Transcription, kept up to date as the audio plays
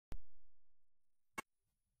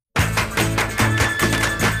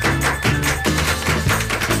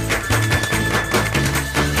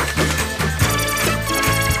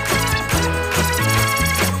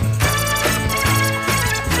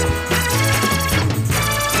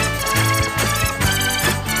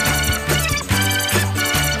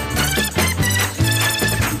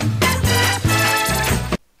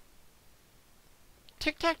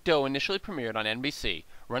Dough initially premiered on NBC,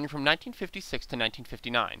 running from 1956 to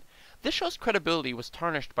 1959. This show's credibility was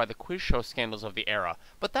tarnished by the quiz show scandals of the era,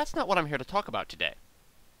 but that's not what I'm here to talk about today.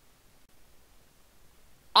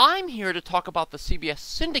 I'm here to talk about the CBS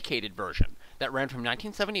syndicated version that ran from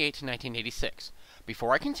 1978 to 1986.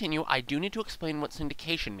 Before I continue, I do need to explain what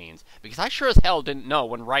syndication means, because I sure as hell didn't know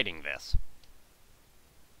when writing this.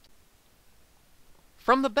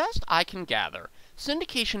 From the best I can gather,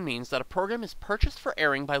 syndication means that a program is purchased for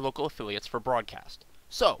airing by local affiliates for broadcast.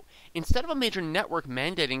 So, instead of a major network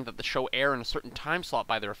mandating that the show air in a certain time slot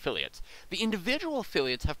by their affiliates, the individual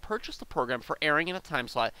affiliates have purchased the program for airing in a time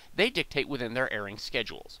slot they dictate within their airing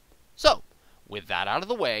schedules. So, with that out of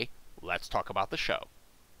the way, let's talk about the show.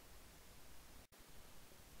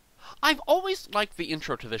 I've always liked the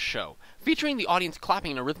intro to this show, featuring the audience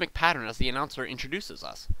clapping in a rhythmic pattern as the announcer introduces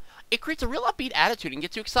us. It creates a real upbeat attitude and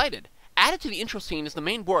gets you excited. Added to the intro scene is the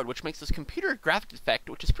main board, which makes this computer graphic effect,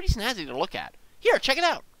 which is pretty snazzy to look at. Here, check it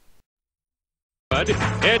out.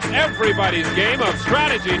 It's everybody's game of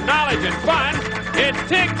strategy, knowledge, and fun. It's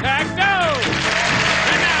Tic Tac Dough!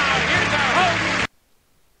 And now, here's our host.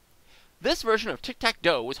 This version of Tic Tac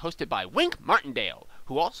Dough was hosted by Wink Martindale,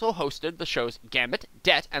 who also hosted the shows Gambit,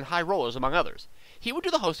 Det, and High Rollers, among others. He would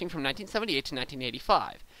do the hosting from 1978 to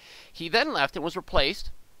 1985. He then left and was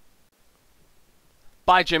replaced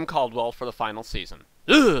by Jim Caldwell for the final season.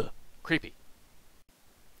 Ugh! Creepy.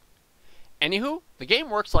 Anywho, the game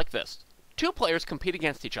works like this. Two players compete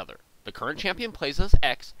against each other. The current champion plays as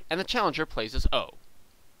X, and the challenger plays as O.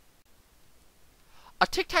 A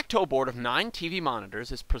tic-tac-toe board of 9 TV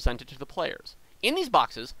monitors is presented to the players. In these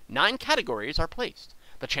boxes, 9 categories are placed.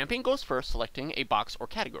 The champion goes first, selecting a box or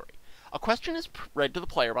category. A question is read to the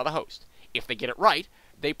player by the host. If they get it right,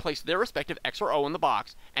 they place their respective X or O in the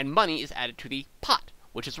box, and money is added to the pot,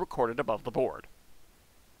 which is recorded above the board.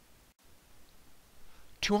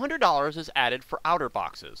 $200 is added for outer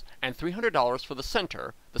boxes, and $300 for the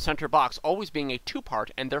center box always being a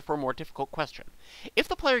 2-part and therefore more difficult question. If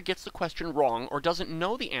the player gets the question wrong or doesn't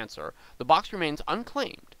know the answer, the box remains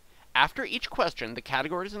unclaimed. After each question, the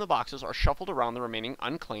categories in the boxes are shuffled around the remaining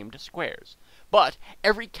unclaimed squares. But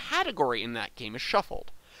every category in that game is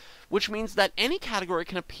shuffled, which means that any category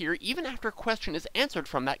can appear even after a question is answered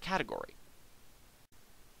from that category.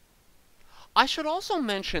 I should also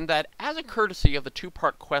mention that, as a courtesy of the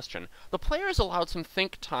 2-part question, the player is allowed some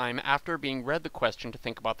think time after being read the question to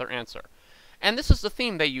think about their answer. And this is the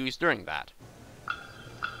theme they use during that.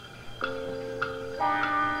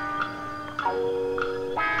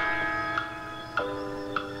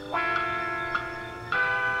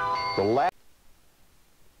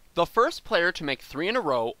 The first player to make 3 in a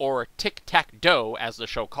row, or Tic Tac Dough as the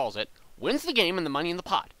show calls it, wins the game and the money in the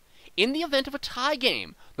pot. In the event of a tie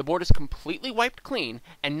game, the board is completely wiped clean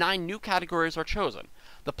and 9 new categories are chosen.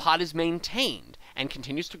 The pot is maintained and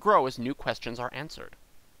continues to grow as new questions are answered.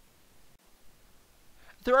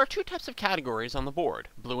 There are 2 types of categories on the board,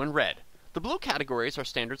 blue and red. The blue categories are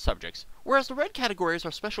standard subjects, whereas the red categories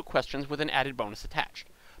are special questions with an added bonus attached.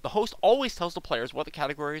 The host always tells the players what the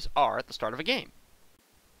categories are at the start of a game.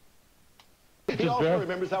 He also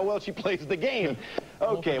remembers how well she plays the game.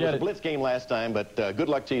 Okay, it was a blitz game last time, but good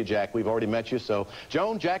luck to you, Jack. We've already met you, so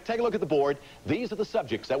Joan, Jack, take a look at the board. These are the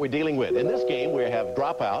subjects that we're dealing with. In this game, we have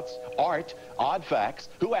dropouts, art, odd facts,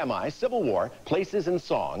 who am I, Civil War, places and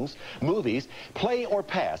songs, movies, play or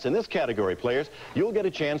pass. In this category, players, you'll get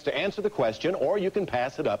a chance to answer the question, or you can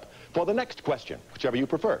pass it up for the next question, whichever you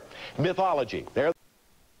prefer. Mythology.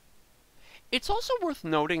 It's also worth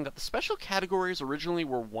noting that the special categories originally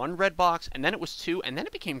were 1 red box, and then it was 2, and then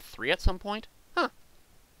it became 3 at some point. Huh.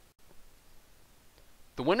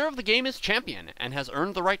 The winner of the game is champion, and has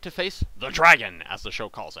earned the right to face the dragon, as the show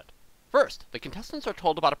calls it. First, the contestants are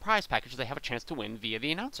told about a prize package they have a chance to win via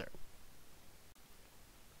the announcer.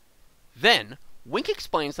 Then, Wink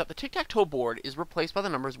explains that the tic-tac-toe board is replaced by the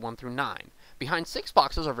numbers 1 through 9. Behind 6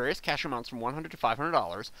 boxes are various cash amounts from $100 to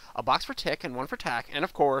 $500, a box for tick and 1 for tack, and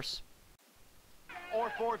of course... Or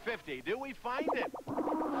 $4.50. Do we find it?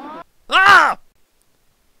 Ah!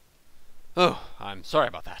 Oh, I'm sorry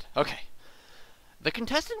about that. Okay. The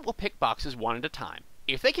contestant will pick boxes 1 at a time.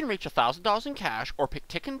 If they can reach $1,000 in cash or pick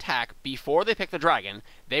tick and tack before they pick the dragon,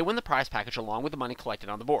 they win the prize package along with the money collected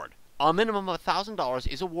on the board. A minimum of $1,000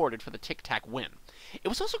 is awarded for the tic-tac win. It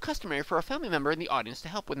was also customary for a family member in the audience to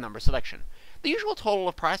help with number selection. The usual total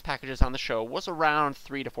of prize packages on the show was around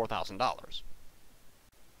 $3,000 to $4,000.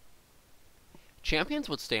 Champions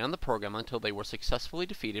would stay on the program until they were successfully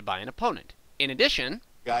defeated by an opponent. In addition...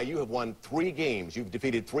 Guy, you have won 3 games. You've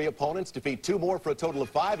defeated 3 opponents, defeat 2 more for a total of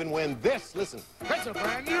 5, and win this. Listen. It's a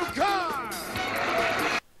brand new car!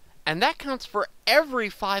 and that counts for every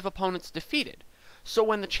 5 opponents defeated. So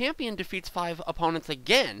when the champion defeats 5 opponents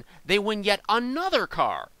again, they win yet another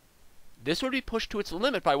car. This would be pushed to its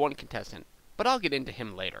limit by one contestant, but I'll get into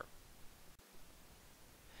him later.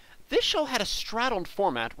 This show had a straddled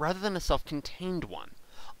format rather than a self-contained one.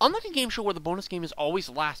 Unlike a game show where the bonus game is always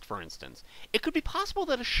last, for instance, it could be possible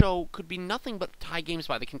that a show could be nothing but tie games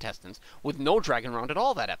by the contestants with no dragon round at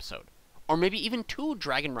all that episode, or maybe even 2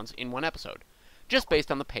 dragon rounds in one episode, just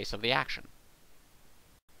based on the pace of the action.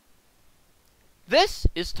 This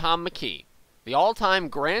is Tom McKee, the all-time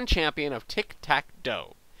grand champion of Tic Tac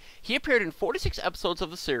Dough. He appeared in 46 episodes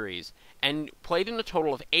of the series and played in a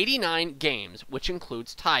total of 89 games, which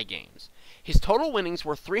includes tie games. His total winnings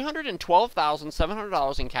were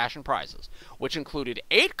 $312,700 in cash and prizes, which included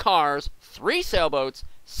 8 cars, 3 sailboats,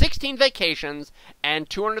 16 vacations, and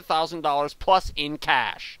 $200,000 plus in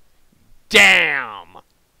cash. Damn!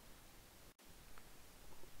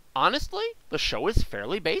 Honestly, the show is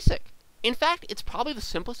fairly basic. In fact, it's probably the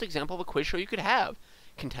simplest example of a quiz show you could have.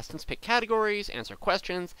 Contestants pick categories, answer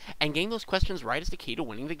questions, and getting those questions right is the key to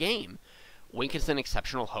winning the game. Wink is an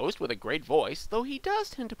exceptional host with a great voice, though he does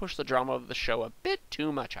tend to push the drama of the show a bit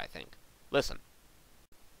too much, I think. Listen.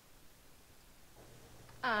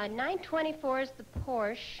 924 is the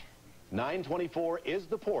Porsche. 924 is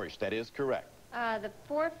the Porsche. That is correct. The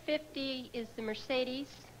 450 is the Mercedes.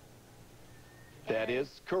 That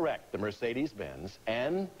is correct. The Mercedes-Benz.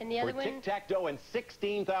 And the other one? Tic Tac Dough and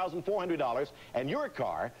 $16,400. And your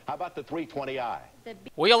car, how about the 320i?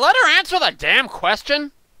 Will you let her answer the damn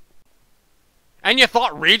question? And you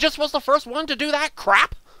thought Regis was the first one to do that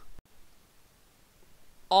crap?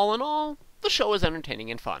 All in all, the show is entertaining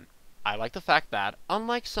and fun. I like the fact that,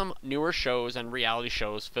 unlike some newer shows and reality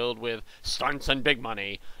shows filled with stunts and big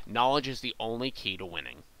money, knowledge is the only key to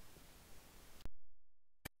winning.